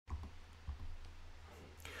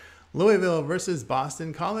Louisville versus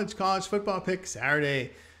Boston College football pick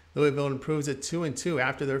Saturday. Louisville improves at 2-2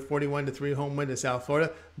 after their 41-3 home win to South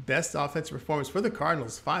Florida. Best offensive performance for the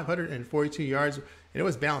Cardinals, 542 yards, and it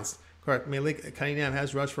was balanced. Malik Cunningham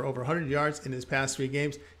has rushed for over 100 yards in his past 3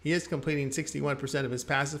 games. He is completing 61% of his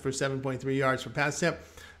passes for 7.3 yards per pass attempt.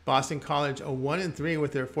 Boston College 1-3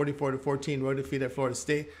 with their 44-14 road defeat at Florida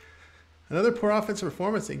State. Another poor offensive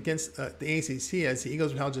performance against the ACC as the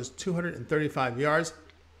Eagles were held just 235 yards.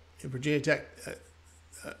 Virginia Tech,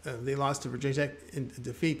 they lost to Virginia Tech in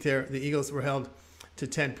defeat there. The Eagles were held to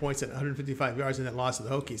 10 points at 155 yards in that loss to the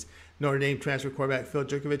Hokies. Notre Dame transfer quarterback Phil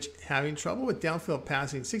Jurkovich having trouble with downfield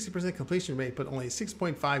passing, 60% completion rate, but only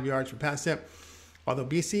 6.5 yards per pass attempt. Although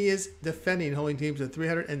BC is defending, holding teams to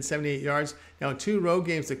 378 yards. Now in 2 road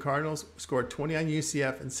games, the Cardinals scored 20 on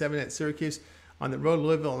UCF and 7 at Syracuse. On the road,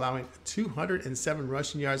 Louisville allowing 207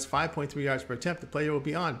 rushing yards, 5.3 yards per attempt. The player will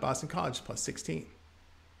be on Boston College plus 16.